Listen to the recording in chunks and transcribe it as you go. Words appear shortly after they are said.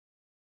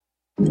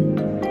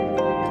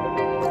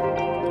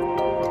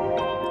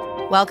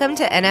Welcome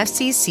to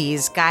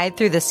NFCC's Guide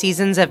Through the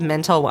Seasons of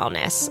Mental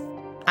Wellness.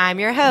 I'm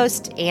your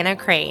host, Anna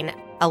Crane,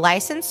 a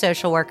licensed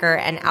social worker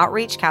and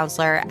outreach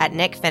counselor at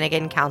Nick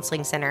Finnegan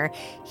Counseling Center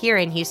here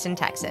in Houston,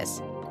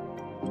 Texas.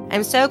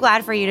 I'm so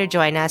glad for you to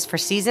join us for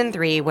Season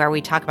 3, where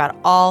we talk about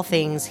all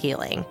things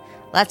healing.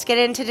 Let's get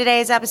into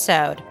today's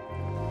episode.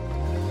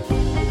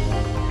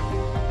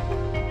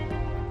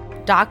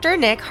 Dr.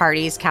 Nick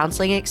Hardy's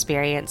counseling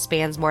experience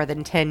spans more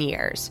than 10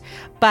 years,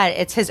 but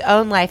it's his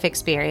own life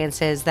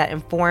experiences that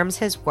informs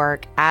his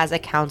work as a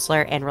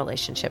counselor and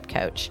relationship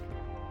coach.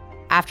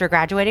 After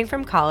graduating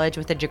from college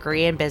with a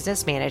degree in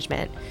business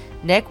management,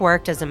 Nick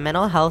worked as a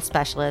mental health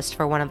specialist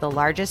for one of the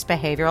largest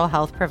behavioral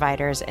health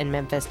providers in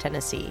Memphis,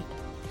 Tennessee.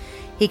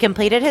 He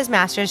completed his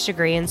master's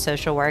degree in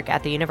social work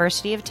at the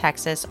University of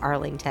Texas,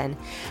 Arlington,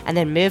 and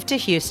then moved to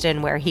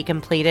Houston, where he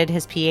completed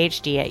his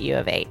PhD at U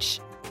of H.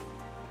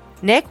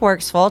 Nick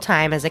works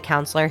full-time as a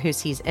counselor who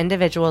sees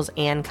individuals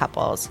and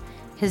couples.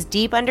 His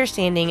deep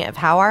understanding of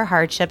how our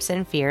hardships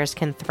and fears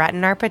can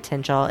threaten our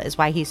potential is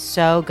why he's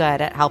so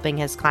good at helping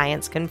his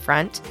clients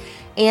confront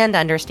and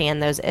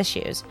understand those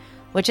issues,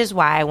 which is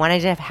why I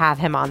wanted to have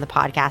him on the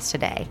podcast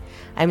today.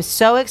 I'm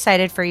so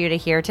excited for you to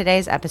hear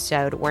today's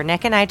episode where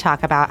Nick and I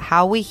talk about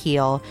how we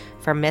heal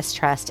from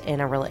mistrust in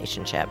a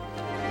relationship.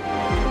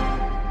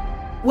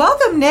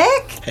 Welcome,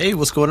 Nick. Hey,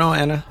 what's going on,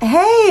 Anna?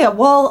 Hey,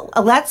 well,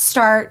 let's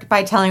start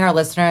by telling our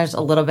listeners a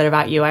little bit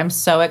about you. I'm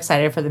so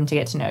excited for them to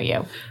get to know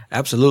you.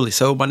 Absolutely.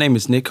 So my name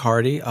is Nick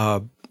Hardy,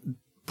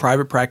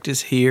 private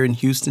practice here in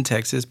Houston,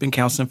 Texas. Been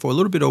counseling for a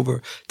little bit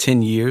over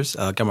 10 years.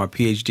 Got my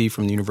PhD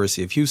from the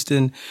University of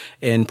Houston.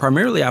 And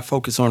primarily I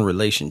focus on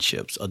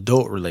relationships,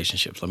 adult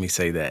relationships, let me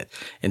say that.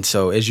 And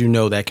so as you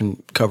know, that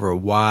can cover a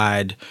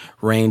wide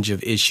range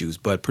of issues.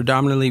 But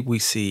predominantly we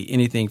see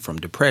anything from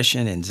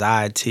depression,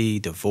 anxiety,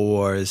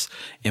 divorce,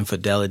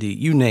 infidelity,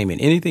 you name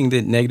it. Anything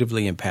that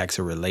negatively impacts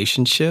a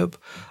relationship,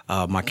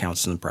 my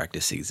counseling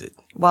practice sees it.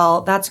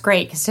 Well, that's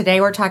great, because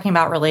today we're talking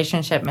about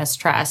relationship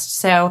mistrust.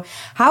 So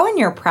how in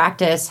your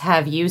practice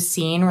have you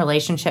seen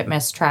relationship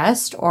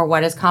mistrust, or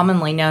what is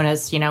commonly known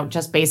as,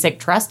 just basic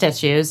trust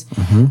issues,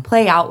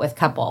 play out with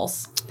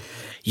couples?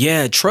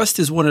 Yeah, trust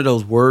is one of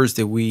those words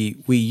that we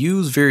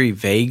use very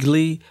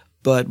vaguely,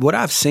 but what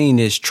I've seen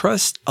is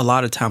trust a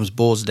lot of times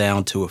boils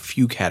down to a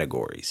few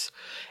categories.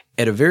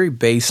 At a very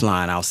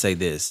baseline, I'll say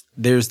this,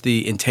 there's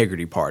the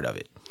integrity part of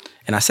it.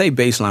 And I say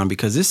baseline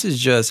because this is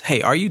just,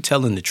 hey, are you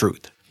telling the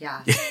truth?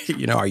 Yeah.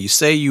 Are you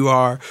say you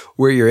are,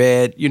 where you're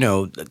at,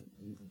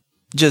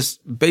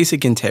 just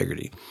basic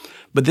integrity.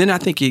 But then I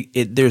think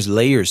there's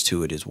layers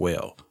to it as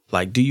well.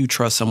 Like, do you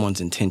trust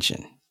someone's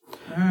intention?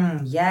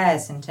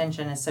 Yes,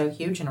 intention is so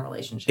huge in a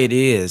relationship. It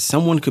is.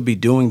 Someone could be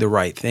doing the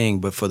right thing,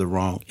 but for the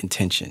wrong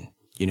intention.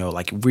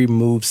 Like if we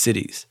move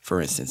cities, for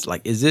instance,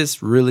 like, is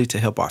this really to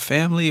help our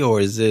family,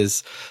 or is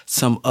this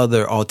some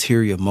other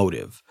ulterior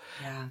motive?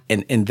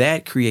 Yeah. And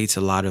that creates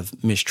a lot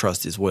of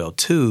mistrust as well,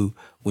 too,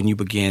 when you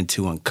begin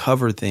to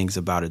uncover things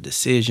about a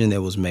decision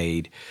that was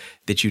made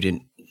that you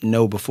didn't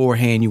know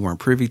beforehand, you weren't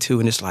privy to.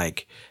 And it's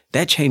like,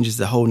 that changes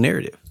the whole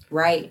narrative.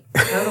 Right.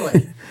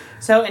 Totally.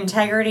 So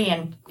integrity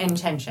and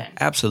intention.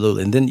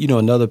 Absolutely. And then,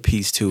 another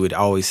piece to it I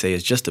always say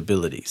is just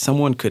ability.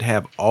 Someone could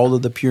have all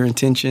of the pure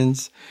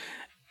intentions,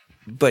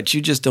 but you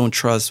just don't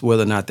trust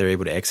whether or not they're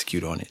able to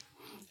execute on it.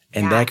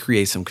 And that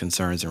creates some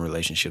concerns in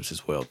relationships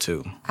as well,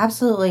 too.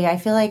 Absolutely. I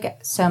feel like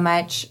so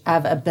much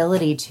of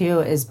ability, too,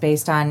 is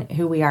based on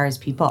who we are as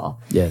people.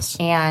 Yes.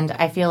 And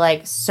I feel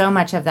like so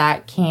much of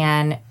that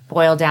can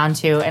boil down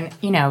to, and,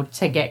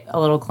 to get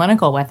a little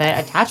clinical with it,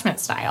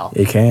 attachment style.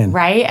 It can.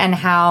 Right? And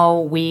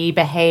how we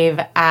behave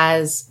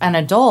as an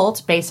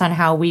adult based on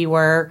how we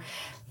were,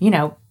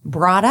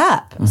 brought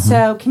up. Mm-hmm.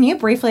 So can you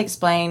briefly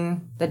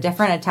explain the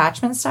different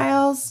attachment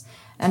styles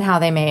and how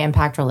they may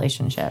impact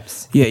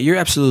relationships? Yeah, you're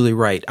absolutely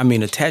right. I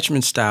mean,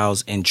 attachment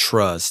styles and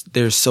trust,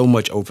 there's so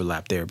much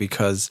overlap there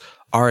because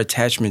our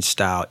attachment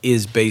style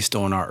is based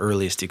on our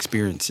earliest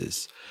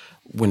experiences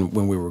when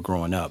we were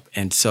growing up.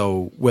 And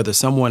so whether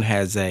someone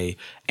has a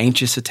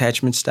anxious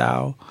attachment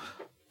style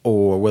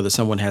or whether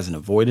someone has an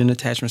avoidant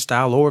attachment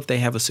style or if they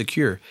have a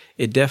secure,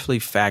 it definitely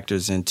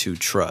factors into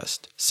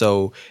trust.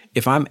 So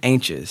if I'm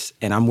anxious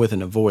and I'm with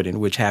an avoidant,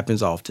 which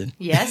happens often.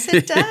 Yes,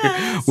 it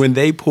does. When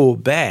they pull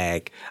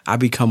back, I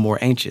become more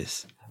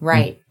anxious.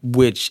 Right.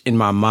 Which in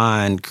my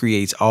mind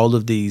creates all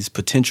of these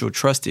potential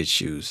trust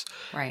issues.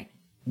 Right.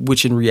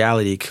 Which in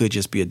reality could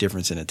just be a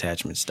difference in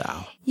attachment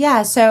style.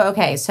 Yeah. So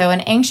an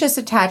anxious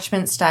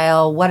attachment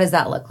style, what does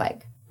that look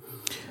like?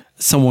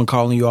 Someone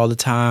calling you all the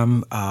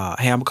time, hey, I'm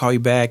going to call you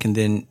back, and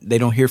then they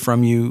don't hear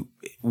from you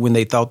when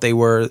they thought they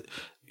were.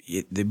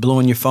 They're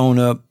blowing your phone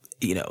up,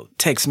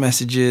 text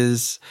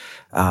messages.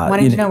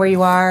 Wanting to know where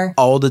you are.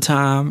 All the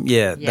time.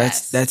 Yeah,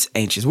 yes. That's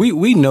anxious.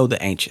 We know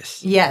the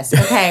anxious. Yes.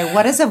 Okay.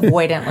 What does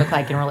avoidant look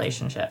like in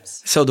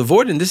relationships? So the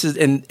avoidant, this is,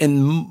 and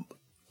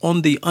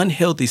on the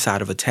unhealthy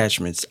side of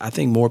attachments, I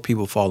think more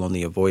people fall on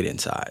the avoidant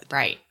side.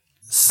 Right.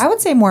 I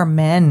would say more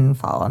men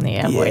fall on the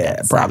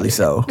avoidance. Probably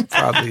so.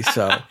 Probably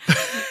so.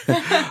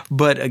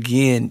 But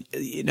again,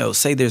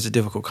 say there's a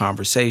difficult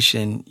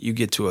conversation. You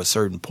get to a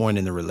certain point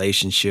in the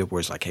relationship where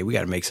it's like, hey, we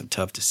got to make some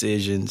tough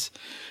decisions.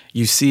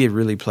 You see it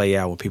really play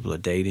out when people are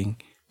dating.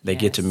 They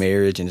get to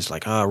marriage and it's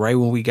like, right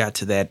when we got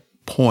to that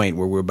point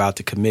where we're about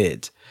to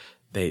commit,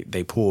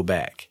 they pull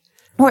back.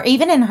 Or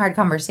even in hard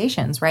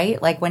conversations, right?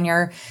 Like when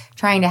you're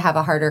trying to have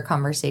a harder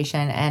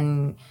conversation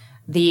and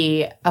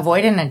the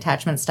avoidant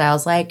attachment style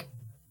is like,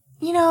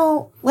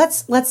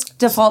 let's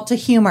default to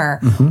humor,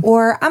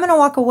 or I'm going to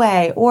walk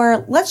away,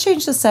 or let's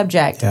change the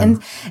subject. Yeah.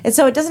 And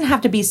so it doesn't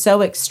have to be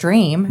so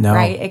extreme,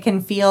 right? It can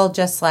feel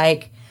just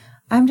like,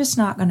 I'm just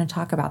not going to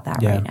talk about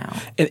that right now.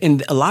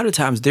 And a lot of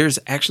times there's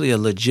actually a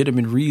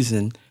legitimate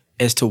reason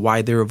as to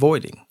why they're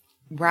avoiding.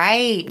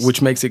 Right.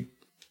 Which makes it,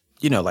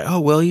 like, oh,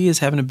 well, he is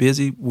having a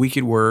busy week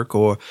at work,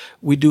 or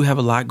we do have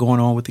a lot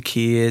going on with the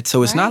kids.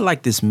 So it's not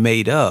like this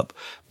made up,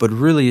 but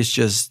really it's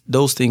just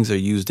those things are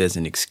used as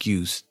an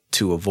excuse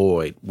to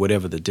avoid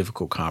whatever the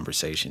difficult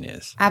conversation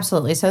is.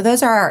 Absolutely. So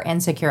those are our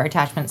insecure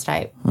attachment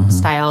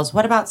styles.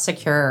 What about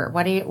secure?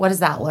 What does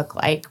that look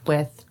like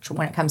when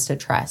it comes to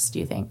trust, do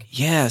you think?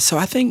 Yeah. So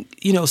I think,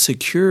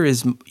 secure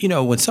is,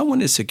 when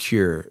someone is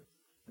secure,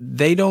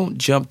 they don't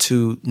jump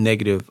to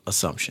negative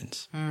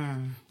assumptions.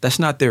 That's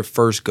not their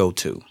first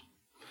go-to.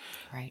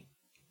 Right.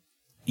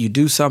 You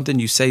do something,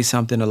 you say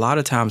something. A lot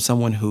of times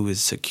someone who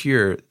is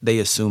secure, they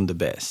assume the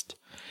best.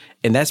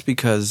 And that's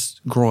because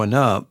growing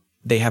up,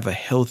 they have a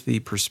healthy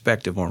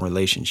perspective on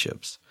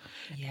relationships.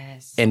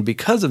 Yes. And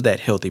because of that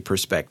healthy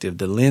perspective,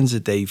 the lens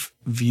that they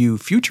view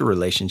future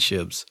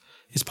relationships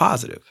is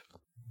positive.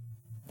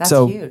 That's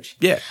huge.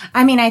 Yeah.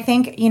 I mean, I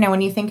think, when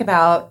you think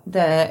about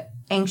the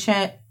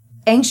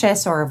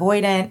anxious or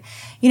avoidant,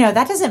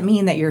 that doesn't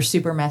mean that you're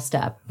super messed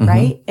up,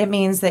 right? It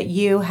means that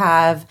you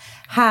have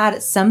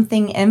had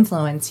something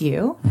influence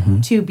you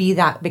to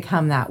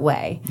become that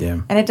way.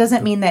 Yeah. And it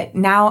doesn't mean that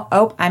now,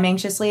 I'm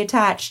anxiously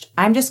attached,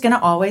 I'm just going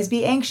to always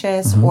be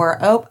anxious, or,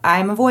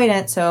 I'm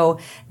avoidant, so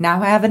now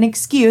I have an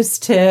excuse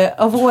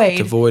to avoid.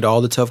 To avoid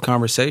all the tough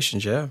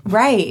conversations, yeah.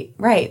 Right.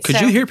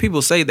 Because you hear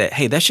people say that,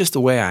 hey, that's just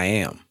the way I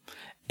am.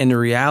 And the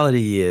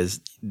reality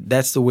is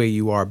that's the way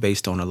you are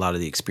based on a lot of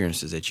the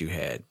experiences that you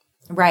had.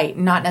 Right.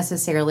 Not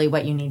necessarily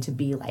what you need to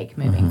be like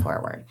moving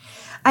forward.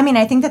 I mean,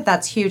 I think that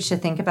that's huge to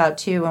think about,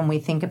 too, when we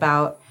think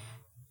about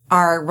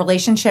our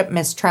relationship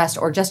mistrust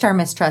or just our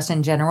mistrust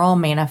in general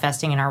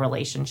manifesting in our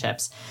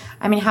relationships.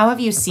 I mean, how have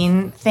you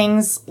seen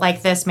things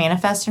like this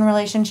manifest in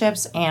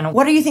relationships? And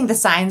what do you think the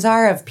signs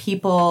are of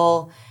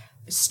people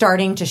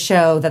starting to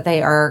show that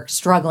they are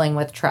struggling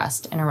with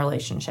trust in a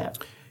relationship?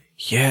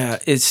 Yeah,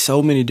 it's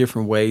so many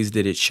different ways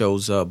that it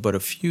shows up. But a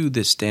few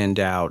that stand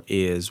out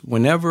is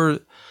whenever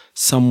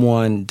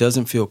someone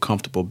doesn't feel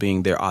comfortable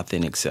being their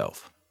authentic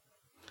self,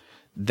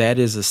 that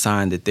is a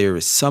sign that there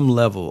is some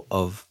level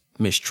of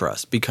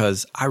mistrust,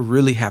 because I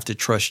really have to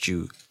trust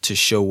you to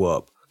show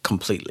up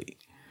completely.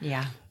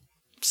 Yeah.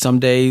 Some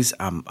days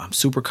I'm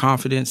super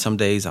confident. Some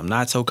days I'm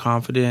not so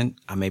confident.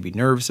 I may be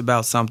nervous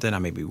about something. I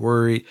may be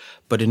worried.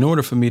 But in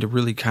order for me to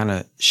really kind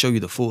of show you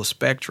the full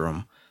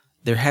spectrum,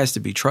 there has to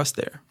be trust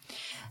there.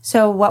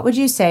 So what would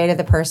you say to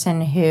the person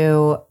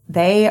who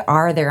they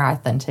are their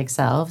authentic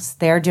selves,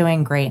 they're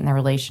doing great in the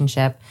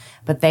relationship,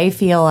 but they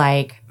feel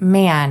like,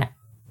 man,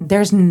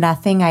 there's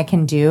nothing I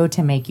can do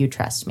to make you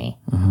trust me?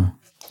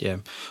 Yeah.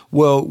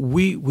 Well,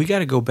 we got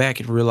to go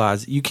back and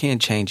realize you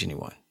can't change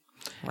anyone.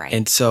 Right.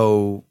 And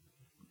so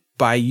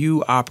by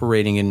you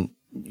operating in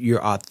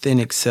your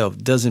authentic self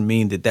doesn't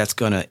mean that that's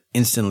going to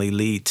instantly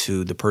lead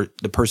to the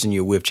person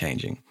you're with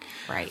changing.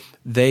 Right.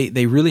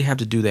 They really have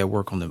to do that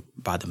work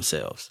by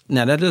themselves.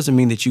 Now, that doesn't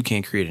mean that you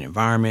can't create an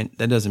environment.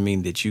 That doesn't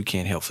mean that you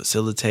can't help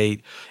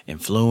facilitate,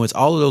 influence,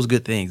 all of those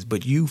good things.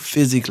 But you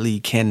physically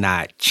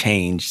cannot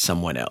change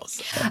someone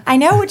else. I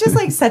know, which is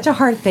like such a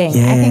hard thing.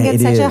 Yeah, I think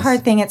it's such is. a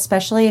hard thing,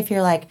 especially if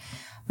you're like,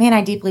 man,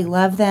 I deeply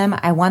love them.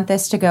 I want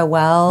this to go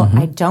well.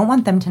 I don't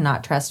want them to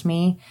not trust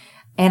me.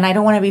 And I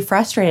don't want to be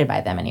frustrated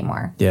by them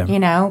anymore.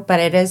 Yeah. But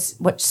it is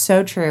what's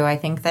so true. I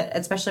think that,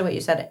 especially what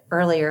you said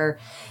earlier,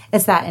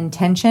 it's that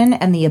intention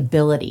and the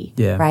ability,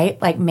 right?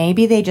 Like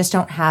maybe they just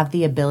don't have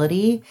the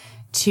ability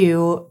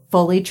to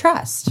fully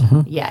trust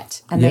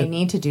yet. And they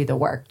need to do the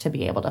work to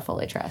be able to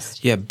fully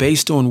trust. Yeah.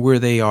 Based on where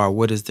they are,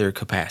 what is their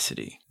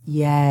capacity?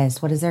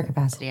 Yes. What is their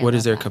capacity? What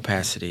is their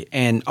capacity?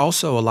 And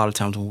also a lot of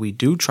times when we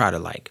do try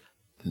to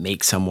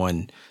make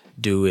someone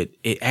do it,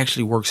 it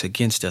actually works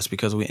against us,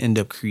 because we end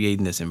up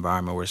creating this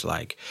environment where it's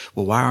like,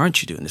 well, why aren't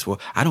you doing this?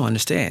 Well, I don't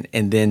understand.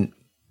 And then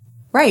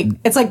right.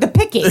 It's like the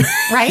picking,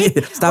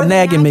 right? Stop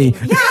nagging me.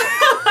 Yeah.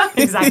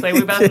 Exactly.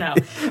 We both know.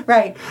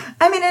 Right.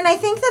 I mean, and I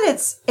think that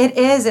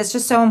it's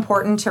just so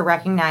important to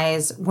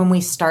recognize when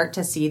we start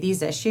to see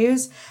these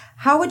issues.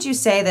 How would you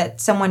say that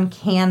someone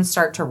can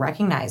start to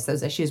recognize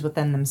those issues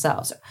within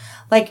themselves?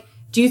 Like,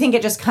 do you think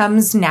it just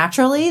comes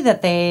naturally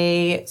that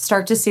they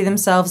start to see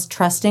themselves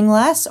trusting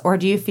less? Or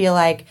do you feel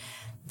like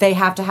they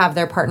have to have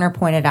their partner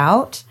point it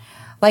out?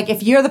 Like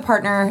if you're the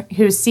partner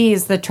who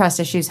sees the trust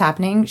issues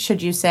happening,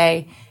 should you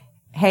say,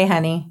 hey,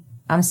 honey,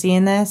 I'm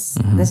seeing this.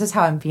 Mm-hmm. This is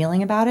how I'm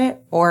feeling about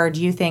it? Or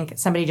do you think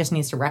somebody just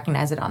needs to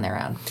recognize it on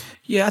their own?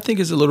 Yeah, I think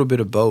it's a little bit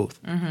of both.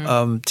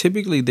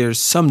 Typically, there's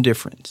some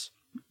difference.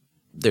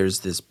 There's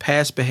this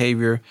past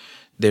behavior.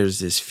 There's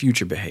this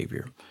future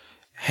behavior.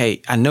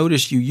 Hey, I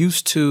noticed you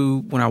used to,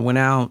 when I went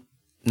out,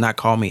 not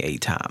call me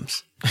 8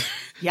 times.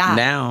 Yeah.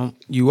 Now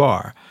you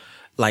are.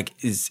 Like,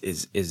 is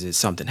it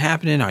something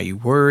happening? Are you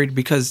worried?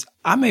 Because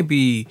I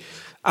may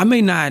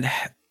not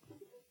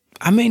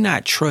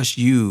trust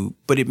you,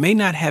 but it may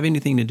not have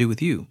anything to do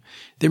with you.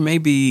 There may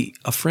be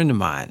a friend of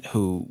mine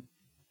who,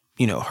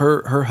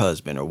 her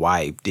husband or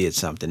wife did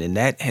something, and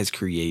that has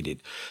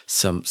created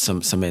some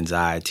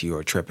anxiety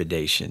or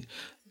trepidation.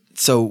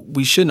 So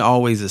we shouldn't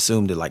always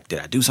assume that, like, did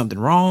I do something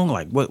wrong?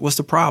 Like, what's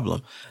the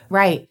problem?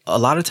 Right. A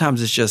lot of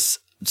times it's just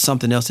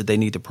something else that they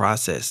need to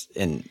process,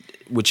 and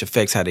which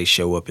affects how they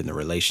show up in the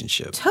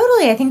relationship.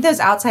 Totally. I think those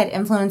outside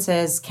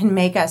influences can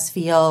make us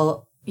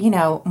feel,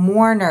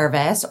 more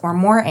nervous or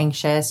more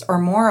anxious or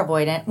more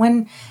avoidant,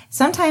 when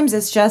sometimes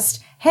it's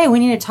just, hey, we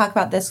need to talk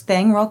about this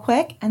thing real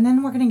quick, and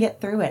then we're going to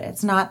get through it.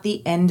 It's not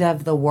the end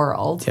of the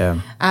world,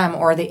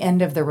 or the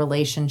end of the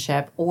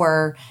relationship,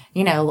 or,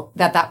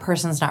 that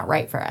person's not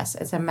right for us.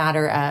 It's a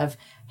matter of,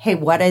 hey,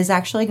 what is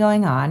actually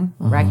going on,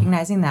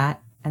 recognizing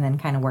that, and then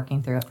kind of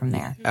working through it from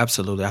there.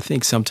 Absolutely. I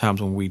think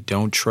sometimes when we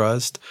don't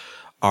trust,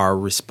 our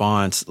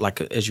response, like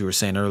as you were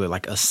saying earlier,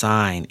 like a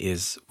sign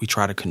is we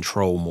try to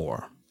control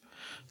more.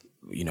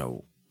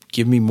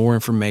 Give me more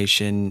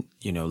information,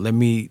 let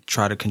me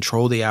try to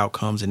control the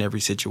outcomes in every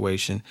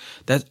situation.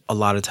 That a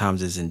lot of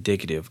times is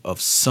indicative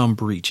of some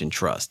breach in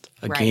trust.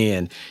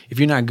 Again, if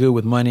you're not good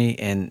with money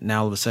and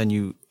now all of a sudden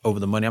you over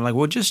the money, I'm like,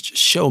 well, just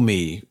show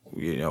me,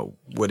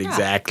 what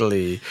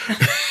exactly.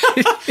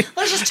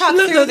 Let's just talk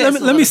through this.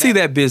 Let me see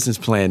that business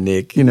plan,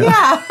 Nick.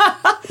 Yeah,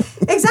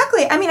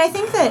 exactly. I mean, I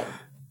think that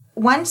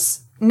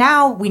once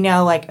now we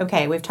know, like,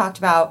 okay, we've talked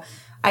about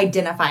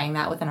identifying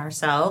that within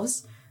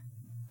ourselves.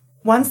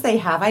 Once they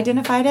have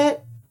identified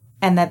it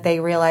and that they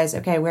realize,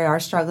 okay, we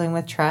are struggling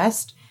with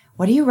trust,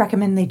 what do you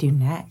recommend they do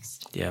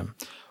next? Yeah.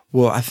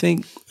 Well, I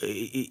think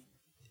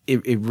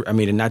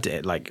and not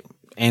to like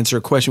answer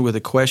a question with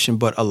a question,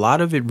 but a lot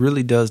of it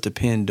really does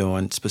depend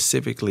on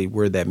specifically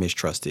where that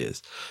mistrust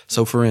is.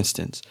 So for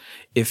instance,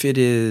 if it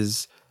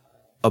is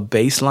a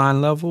baseline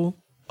level,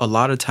 a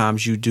lot of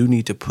times you do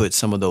need to put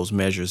some of those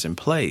measures in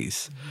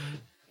place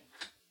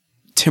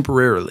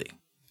temporarily.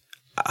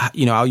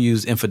 I'll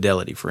use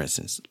infidelity, for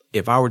instance.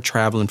 If I were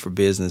traveling for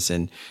business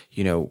and,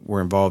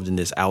 we're involved in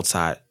this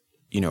outside,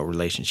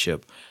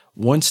 relationship,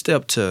 one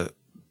step to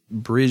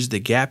bridge the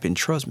gap in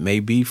trust may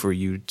be for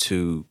you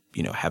to,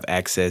 have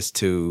access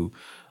to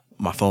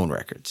my phone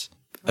records.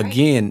 Right.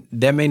 Again,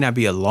 that may not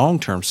be a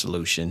long-term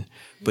solution,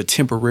 but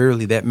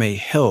temporarily that may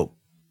help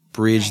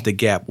bridge the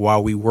gap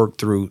while we work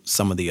through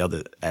some of the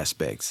other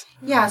aspects.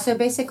 Yeah, so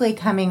basically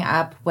coming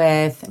up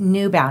with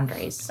new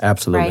boundaries.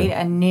 Absolutely. Right?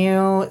 A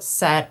new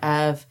set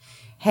of,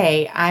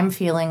 hey, I'm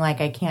feeling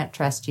like I can't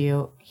trust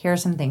you. Here are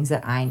some things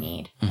that I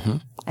need.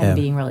 And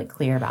being really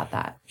clear about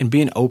that. And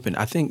being open.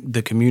 I think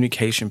the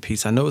communication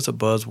piece, I know it's a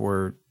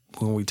buzzword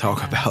when we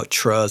talk about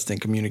trust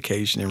and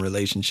communication and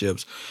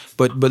relationships,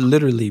 but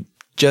literally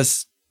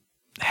just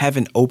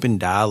having open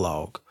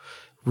dialogue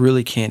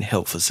really can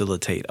help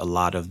facilitate a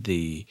lot of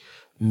the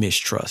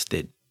mistrust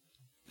that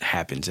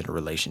happens in a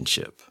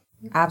relationship.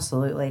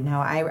 Absolutely. No,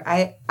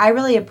 I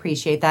really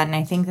appreciate that. And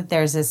I think that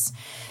there's this,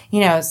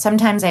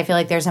 sometimes I feel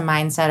like there's a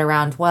mindset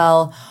around,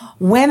 well,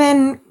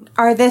 women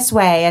are this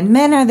way and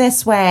men are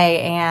this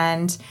way.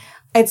 And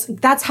that's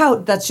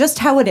just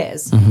how it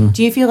is.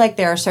 Do you feel like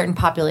there are certain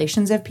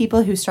populations of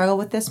people who struggle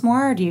with this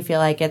more? Or do you feel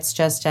like it's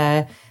just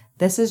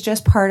this is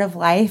just part of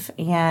life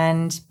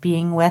and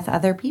being with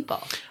other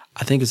people?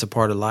 I think it's a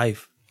part of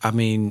life. I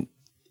mean,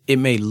 it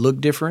may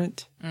look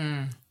different,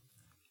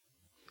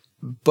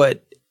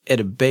 but at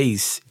a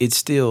base, it's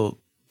still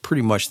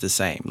pretty much the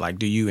same. Like,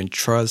 do you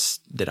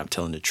entrust that I'm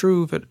telling the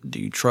truth? Do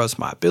you trust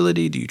my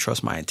ability? Do you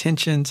trust my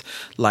intentions?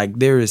 Like,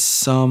 there is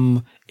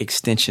some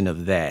extension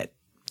of that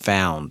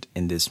found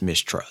in this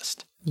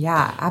mistrust.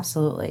 Yeah,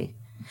 absolutely.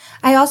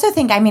 I also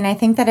think, I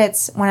think that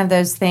it's one of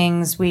those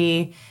things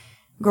we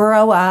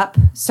grow up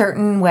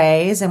certain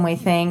ways and we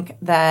think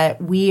that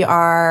we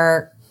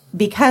are...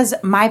 Because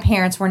my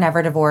parents were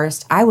never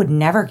divorced, I would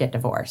never get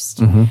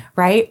divorced,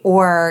 right?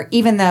 Or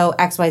even though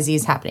XYZ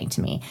is happening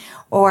to me.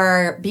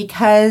 Or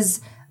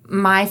because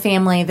my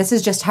family, this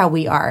is just how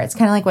we are. It's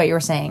kind of like what you were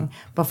saying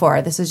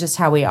before. This is just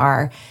how we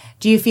are.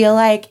 Do you feel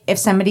like if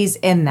somebody's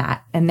in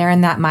that and they're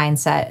in that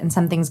mindset and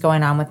something's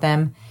going on with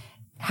them,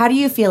 how do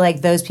you feel like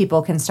those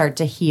people can start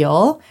to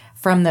heal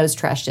from those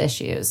trust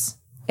issues?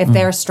 If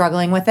they're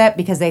struggling with it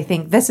because they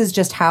think this is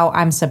just how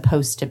I'm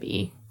supposed to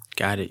be.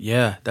 Got it.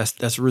 Yeah,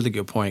 that's a really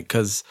good point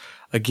because,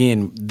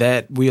 again,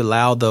 that we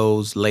allow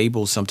those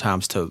labels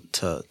sometimes to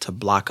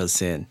block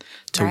us in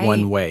to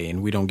one way,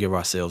 and we don't give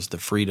ourselves the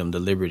freedom, the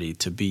liberty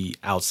to be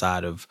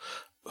outside of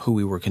who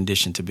we were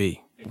conditioned to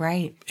be.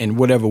 Right. In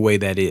whatever way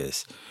that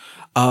is.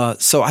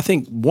 So I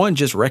think, one,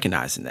 just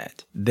recognizing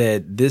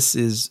that this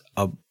is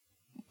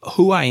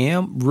who I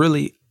am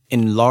really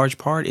in large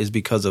part is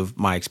because of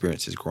my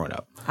experiences growing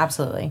up.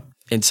 Absolutely.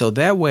 And so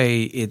that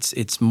way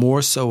it's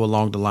more so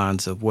along the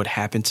lines of what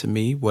happened to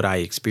me, what I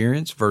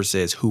experienced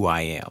versus who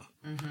I am.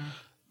 Mm-hmm.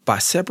 By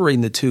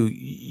separating the two,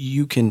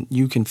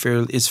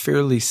 it's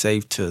fairly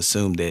safe to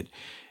assume that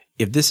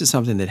if this is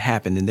something that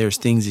happened, then there's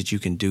things that you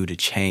can do to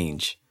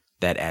change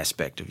that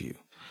aspect of you.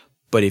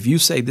 But if you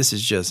say this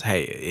is just,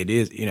 hey, it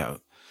is,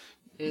 It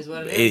is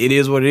what it is. It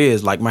is what it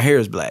is. Like, my hair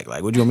is black.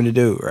 Like, what do you want me to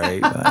do,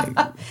 right?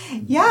 Like,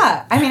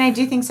 yeah. I mean, I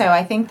do think so.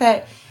 I think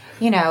that,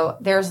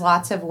 there's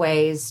lots of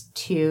ways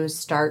to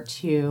start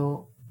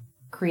to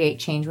create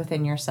change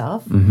within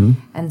yourself. Mm-hmm.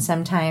 And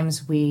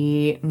sometimes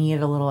we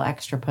need a little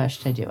extra push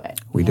to do it.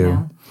 We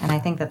do. And I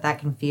think that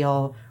can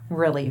feel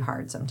really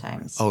hard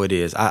sometimes. Oh, it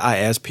is. I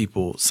ask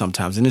people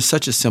sometimes, and it's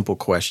such a simple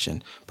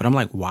question, but I'm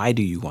like, why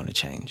do you want to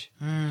change?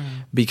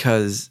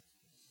 Because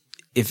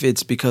if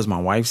it's because my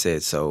wife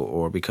said so,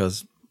 or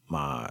because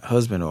my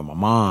husband or my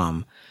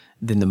mom,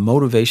 then the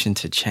motivation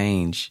to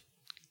change,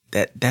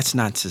 that's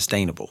not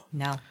sustainable.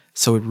 No.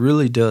 So it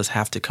really does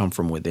have to come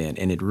from within,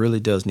 and it really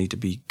does need to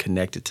be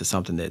connected to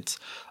something that's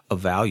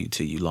of value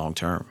to you long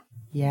term.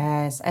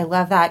 Yes. I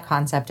love that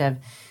concept of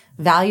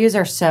values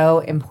are so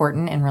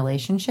important in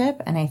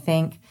relationship. And I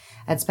think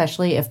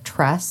especially if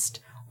trust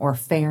or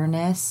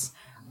fairness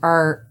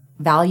are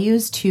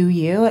values to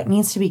you, it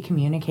needs to be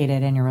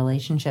communicated in your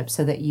relationship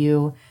so that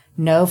you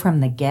know from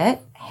the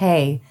get,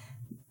 hey,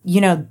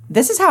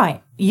 this is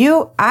how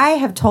I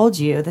have told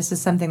you this is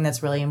something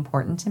that's really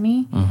important to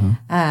me.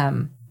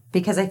 Mm-hmm.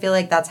 Because I feel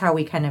like that's how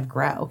we kind of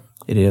grow.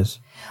 It is.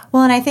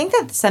 Well, and I think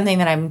that something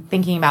that I'm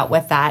thinking about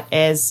with that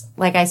is,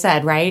 like I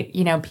said, right?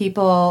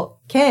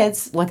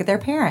 Kids look at their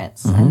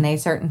parents mm-hmm. and they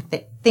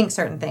think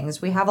certain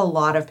things. We have a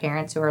lot of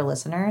parents who are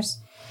listeners.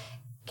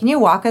 Can you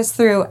walk us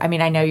through? I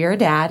mean, I know you're a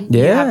dad.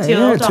 Yeah, you have two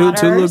little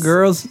daughters. Two little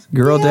girls,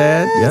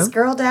 dad. Yes,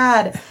 girl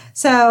dad.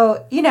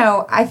 So,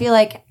 I feel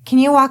like, can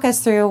you walk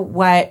us through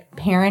what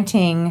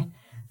parenting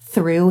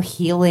through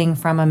healing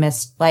from a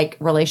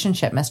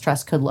relationship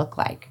mistrust could look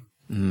like?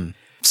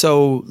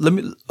 So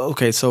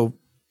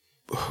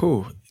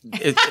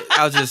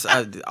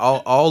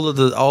all of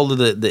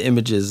the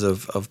images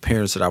of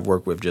parents that I've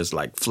worked with just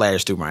like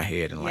flash through my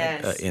head in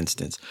like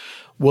instance.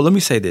 Well, let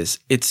me say this: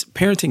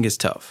 parenting is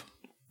tough.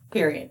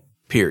 Period.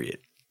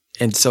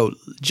 And so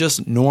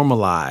just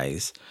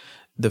normalize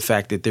the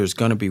fact that there's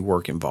going to be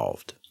work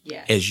involved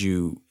as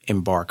you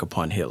embark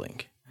upon healing.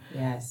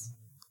 Yes.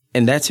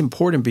 And that's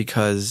important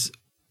because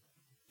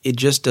it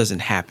just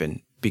doesn't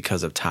happen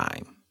because of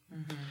time.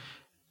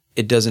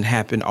 It doesn't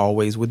happen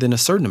always within a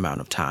certain amount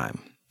of time.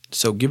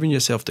 So giving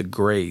yourself the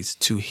grace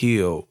to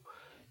heal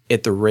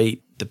at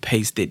the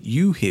pace that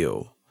you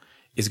heal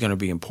is going to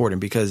be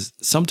important, because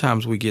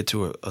sometimes we get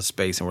to a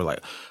space and we're like,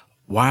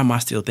 why am I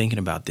still thinking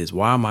about this?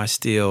 Why am I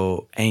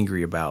still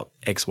angry about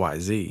X, Y,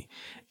 Z?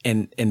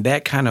 And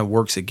that kind of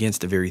works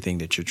against the very thing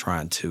that you're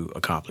trying to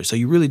accomplish. So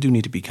you really do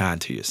need to be kind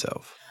to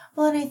yourself.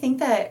 Well, and I think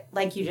that,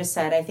 like you just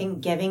said, I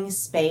think giving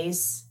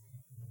space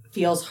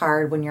feels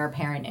hard when you're a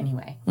parent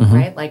anyway, mm-hmm.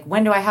 right? Like,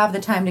 when do I have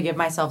the time to give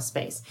myself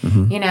space?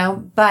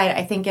 Mm-hmm. But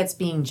I think it's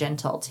being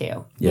gentle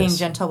too. Yes. Being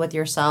gentle with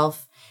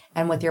yourself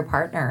and with your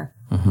partner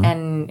mm-hmm.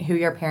 and who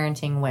you're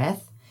parenting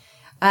with.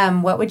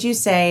 What would you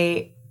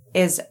say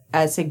is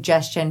a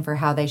suggestion for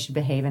how they should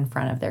behave in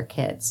front of their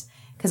kids?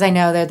 Because I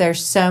know that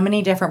there's so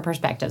many different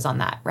perspectives on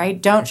that,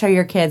 right? Don't show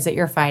your kids that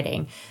you're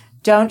fighting.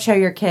 Don't show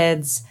your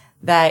kids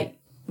that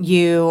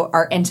you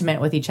are intimate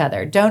with each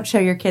other. Don't show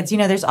your kids,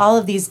 there's all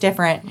of these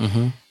different,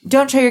 mm-hmm.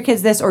 don't show your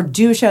kids this, or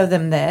do show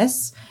them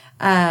this.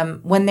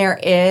 When there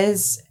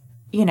is,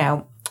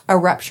 a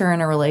rupture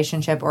in a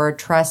relationship or a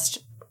trust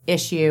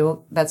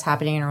issue that's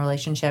happening in a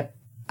relationship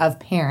of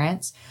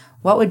parents,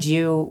 what would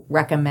you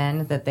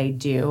recommend that they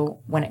do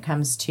when it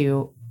comes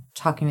to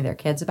talking to their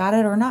kids about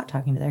it or not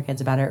talking to their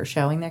kids about it, or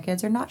showing their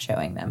kids or not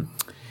showing them?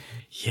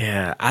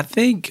 Yeah, I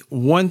think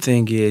one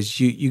thing is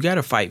you got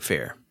to fight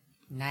fair.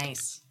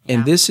 Nice.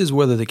 And this is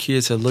whether the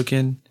kids are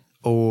looking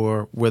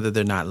or whether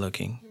they're not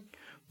looking.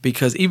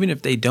 Because even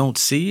if they don't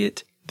see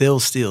it,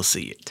 they'll still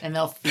see it. And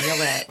they'll feel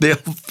it. They'll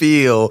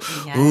feel,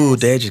 ooh,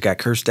 Dad just got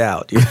cursed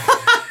out.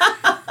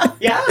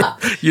 Yeah.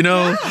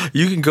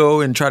 You can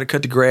go and try to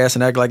cut the grass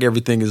and act like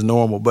everything is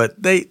normal,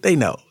 but they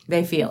know.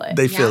 They feel it.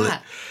 They feel it.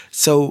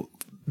 So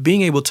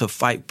being able to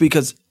fight,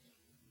 because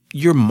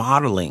you're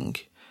modeling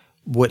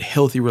what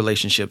healthy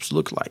relationships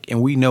look like.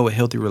 And we know a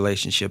healthy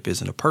relationship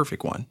isn't a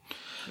perfect one.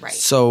 Right.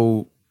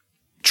 So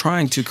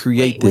trying to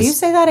create this. Will you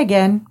say that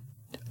again?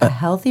 A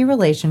healthy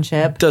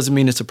relationship doesn't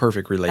mean it's a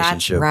perfect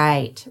relationship.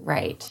 That's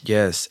right.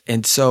 Yes.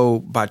 And so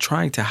by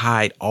trying to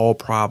hide all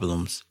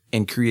problems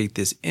and create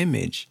this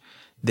image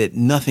that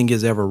nothing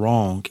is ever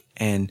wrong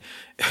and,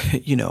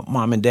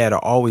 mom and dad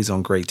are always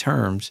on great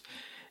terms,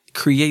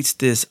 creates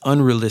this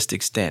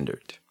unrealistic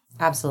standard.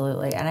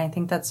 Absolutely. And I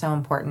think that's so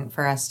important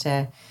for us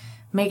to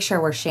make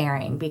sure we're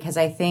sharing, because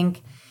I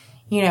think,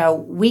 you know,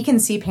 we can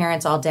see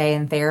parents all day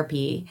in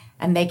therapy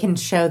and they can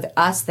show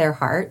us their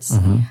hearts.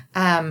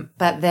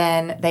 But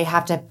then they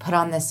have to put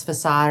on this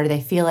facade, or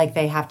they feel like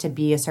they have to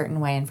be a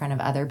certain way in front of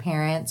other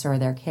parents or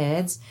their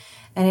kids.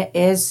 And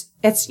it's,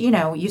 you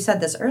know, you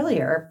said this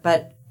earlier,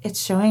 but it's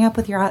showing up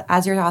with your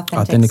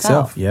authentic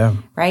self. Yeah.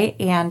 Right.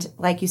 And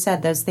like you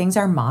said, those things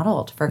are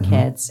modeled for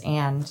kids.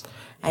 And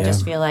I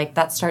just feel like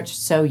that starts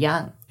so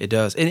young. It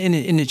does. And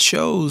it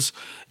shows,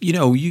 you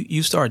know,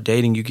 you start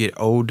dating, you get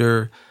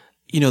older,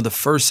 you know, the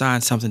first sign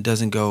something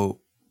doesn't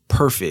go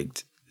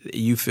perfect,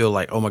 you feel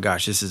like, oh my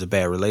gosh, this is a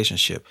bad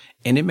relationship.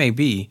 And it may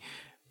be,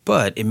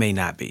 but it may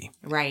not be.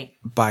 Right.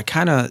 By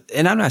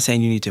and I'm not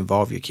saying you need to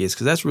involve your kids,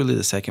 because that's really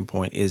the second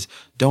point, is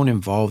don't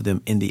involve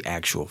them in the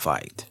actual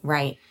fight.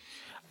 Right.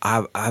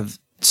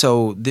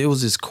 So there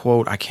was this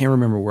quote, I can't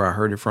remember where I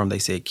heard it from. They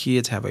said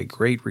kids have a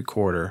great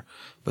recorder,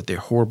 but they're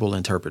horrible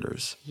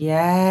interpreters.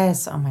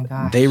 Yes. Oh my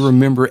gosh. They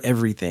remember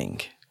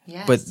everything,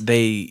 yes. but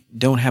they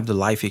don't have the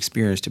life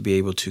experience to be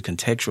able to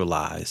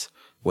contextualize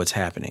what's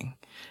happening.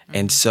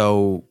 And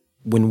so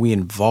when we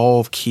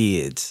involve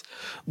kids,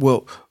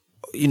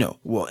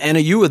 Anna,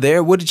 you were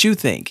there. What did you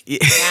think?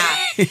 Yeah.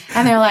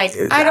 And they're like,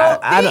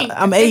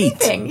 I'm 8.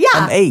 Anything. Yeah.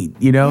 I'm 8,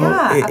 you know?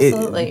 Yeah,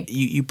 absolutely.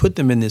 You put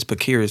them in this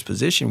precarious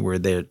position where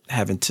they're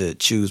having to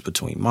choose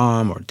between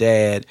mom or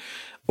dad,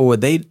 or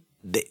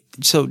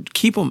so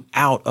keep them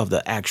out of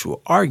the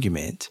actual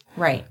argument.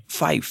 Right.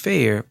 Fight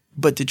fair.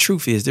 But the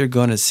truth is they're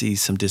going to see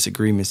some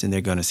disagreements and they're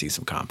going to see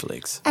some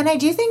conflicts. And I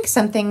do think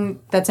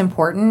something that's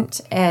important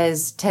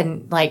is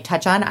to like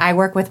touch on. I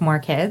work with more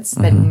kids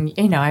than,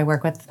 you know, I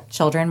work with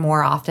children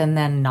more often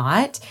than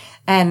not.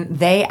 And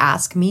they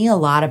ask me a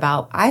lot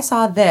about, I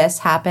saw this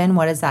happen.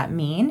 What does that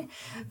mean?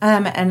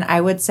 And I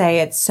would say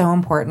it's so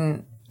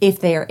important, if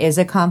there is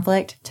a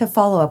conflict, to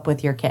follow up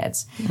with your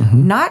kids.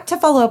 Not to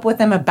follow up with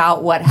them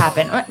about what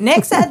happened.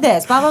 Nick said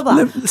this, blah,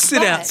 blah, blah.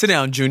 Sit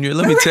down, Junior.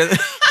 Let me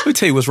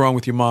tell you what's wrong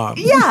with your mom.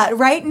 Yeah,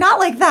 right? Not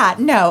like that.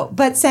 No,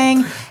 but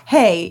saying,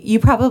 hey, you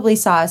probably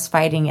saw us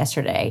fighting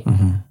yesterday.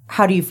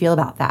 How do you feel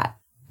about that?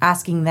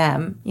 Asking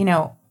them, you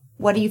know,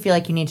 what do you feel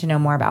like you need to know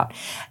more about?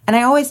 And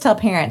I always tell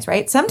parents,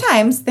 right?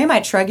 Sometimes they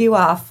might shrug you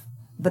off,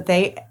 but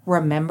they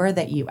remember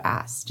that you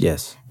asked.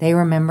 Yes. They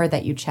remember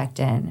that you checked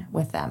in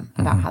with them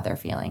about how they're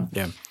feeling.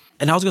 Yeah.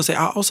 And I was going to say,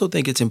 I also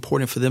think it's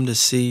important for them to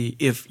see,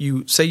 if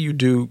you say you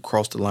do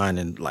cross the line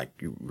and like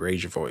you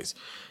raise your voice,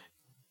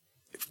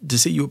 to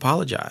see you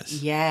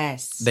apologize.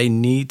 Yes. They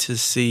need to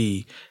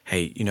see,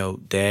 hey, you know,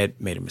 dad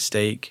made a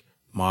mistake.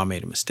 Mom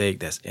made a mistake.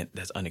 That's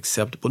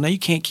unacceptable. Now, you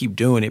can't keep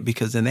doing it,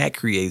 because then that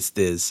creates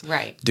this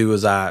do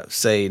as I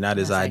say, not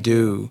as I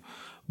do.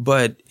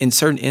 But in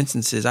certain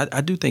instances,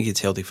 I do think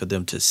it's healthy for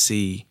them to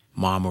see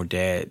mom or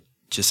dad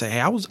just say, hey,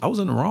 I was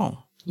in the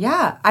wrong.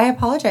 Yeah, I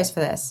apologize for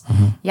this.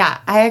 Yeah,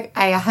 I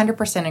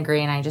 100%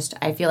 agree. And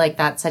I feel like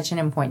that's such an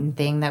important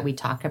thing that we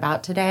talk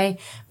about today,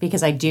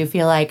 because I do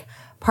feel like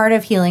part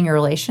of healing your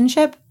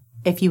relationship,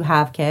 if you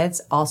have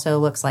kids, also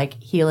looks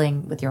like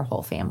healing with your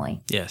whole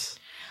family. Yes.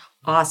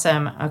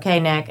 Awesome. Okay,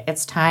 Nick,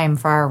 it's time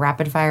for our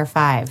rapid fire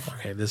 5.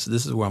 Okay, this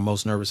is what I'm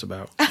most nervous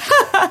about.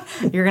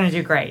 You're going to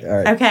do great. All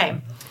right.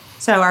 Okay.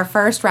 So our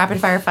first rapid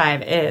fire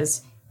 5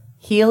 is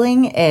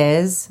healing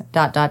is ...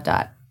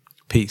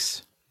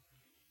 Peace.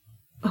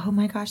 Oh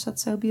my gosh,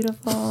 that's so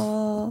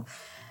beautiful.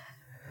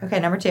 Okay,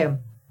 number 2.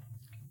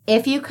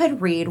 If you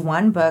could read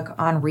one book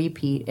on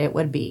repeat, it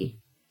would be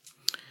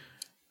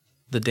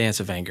The Dance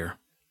of Anger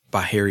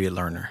by Harriet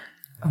Lerner.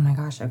 Oh my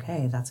gosh,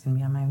 okay. That's going to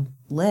be on my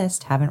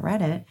list. Haven't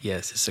read it.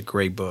 Yes, it's a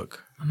great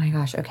book. Oh my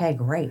gosh, okay,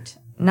 great.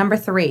 Number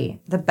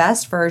 3, the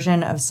best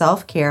version of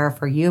self-care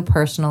for you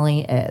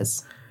personally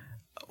is?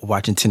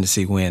 Watching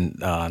Tennessee win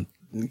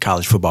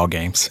college football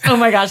games. Oh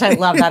my gosh, I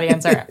love that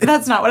answer.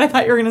 That's not what I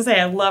thought you were going to say.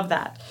 I love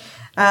that.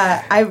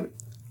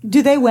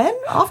 Do they win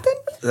often?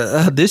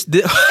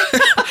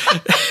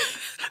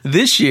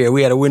 This year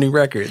we had a winning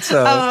record. So,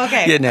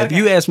 okay. Yeah, now if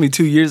you asked me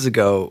 2 years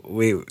ago,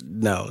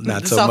 not so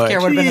much. Self-care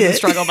would have been the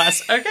struggle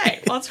bus.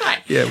 Okay, well, it's fine.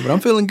 Yeah, but I'm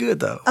feeling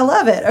good though. I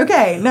love it.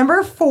 Okay,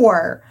 number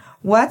 4.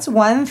 What's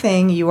one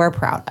thing you are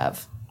proud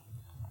of?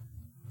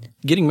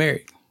 Getting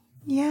married.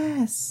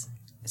 Yes.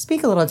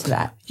 Speak a little to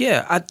that.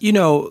 Yeah,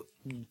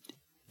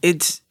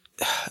 it's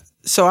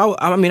so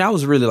I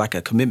was really like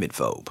a commitment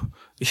phobe.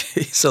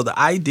 So the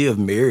idea of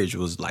marriage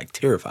was like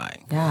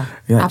terrifying. Yeah.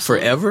 Like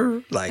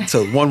forever. Like,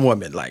 so one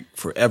woman, like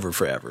forever,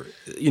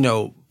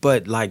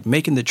 but like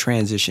making the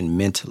transition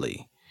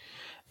mentally.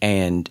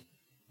 And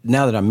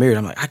now that I'm married,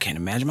 I'm like, I can't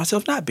imagine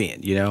myself not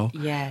being,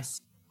 Yes.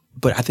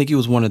 But I think it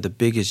was one of the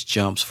biggest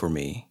jumps for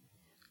me,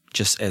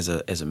 just as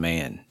a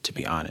man, to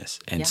be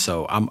honest. And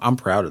so I'm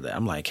proud of that.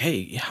 I'm like,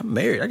 hey, I'm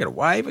married. I got a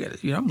wife.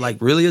 I'm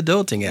like really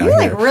adulting out here. You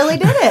like really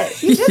did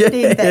it. You did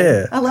the damn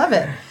thing. I love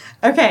it.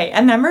 Okay,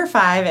 and number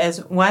 5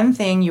 is one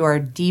thing you are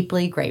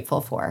deeply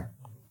grateful for.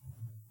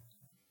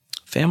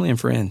 Family and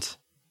friends.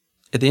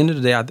 At the end of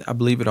the day, I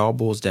believe it all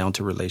boils down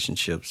to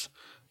relationships.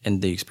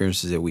 and the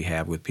experiences that we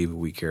have with people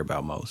we care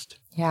about most.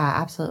 Yeah,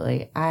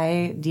 absolutely.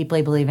 I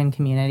deeply believe in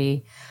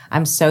community.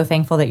 I'm so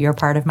thankful that you're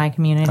part of my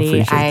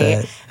community.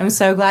 I'm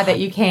so glad that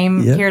you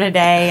came here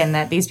today and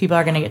that these people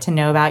are going to get to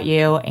know about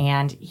you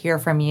and hear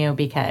from you,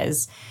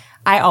 because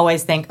I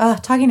always think, oh,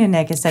 talking to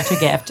Nick is such a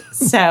gift.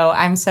 So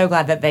I'm so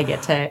glad that they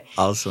get to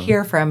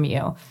hear from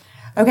you.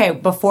 Okay,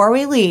 before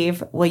we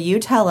leave, will you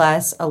tell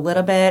us a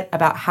little bit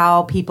about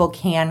how people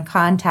can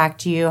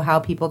contact you, how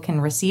people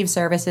can receive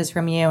services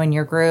from you and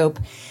your group,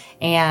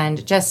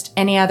 and just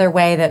any other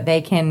way that they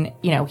can,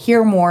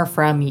 hear more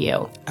from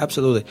you?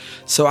 Absolutely.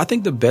 So I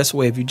think the best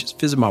way, if you just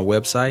visit my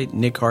website,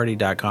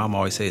 nickhardy.com, I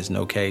always say it's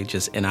no K,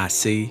 just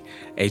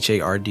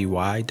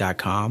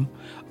NICHARDY.com.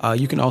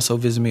 You can also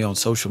visit me on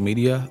social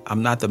media.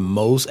 I'm not the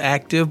most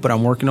active, but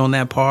I'm working on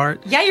that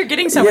part. Yeah, you're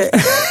getting so much.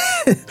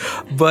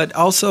 But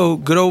also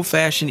good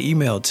old-fashioned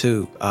email,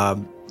 too.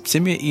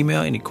 Send me an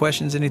email, any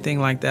questions, anything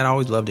like that. I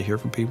always love to hear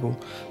from people.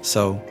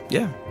 So,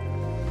 yeah.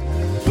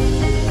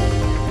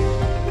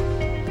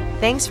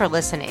 Thanks for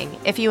listening.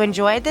 If you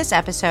enjoyed this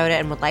episode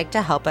and would like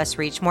to help us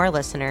reach more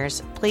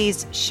listeners,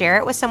 please share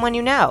it with someone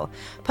you know,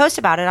 post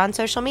about it on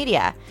social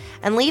media,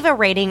 and leave a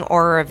rating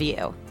or a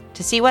review.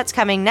 To see what's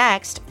coming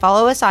next,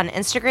 follow us on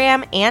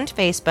Instagram and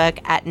Facebook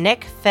at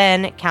Nick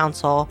Finn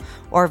Counsel,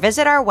 or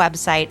visit our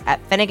website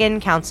at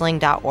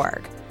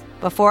finnegancounseling.org.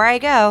 Before I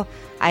go,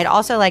 I'd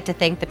also like to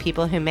thank the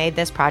people who made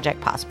this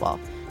project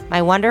possible.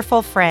 My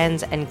wonderful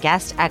friends and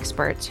guest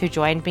experts who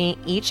joined me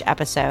each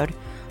episode,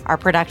 our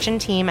production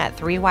team at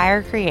 3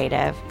 Wire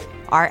Creative,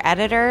 our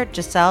editor,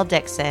 Giselle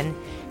Dixon,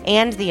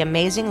 and the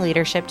amazing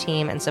leadership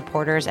team and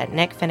supporters at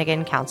Nick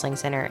Finnegan Counseling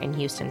Center in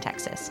Houston,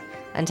 Texas.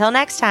 Until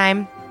next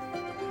time.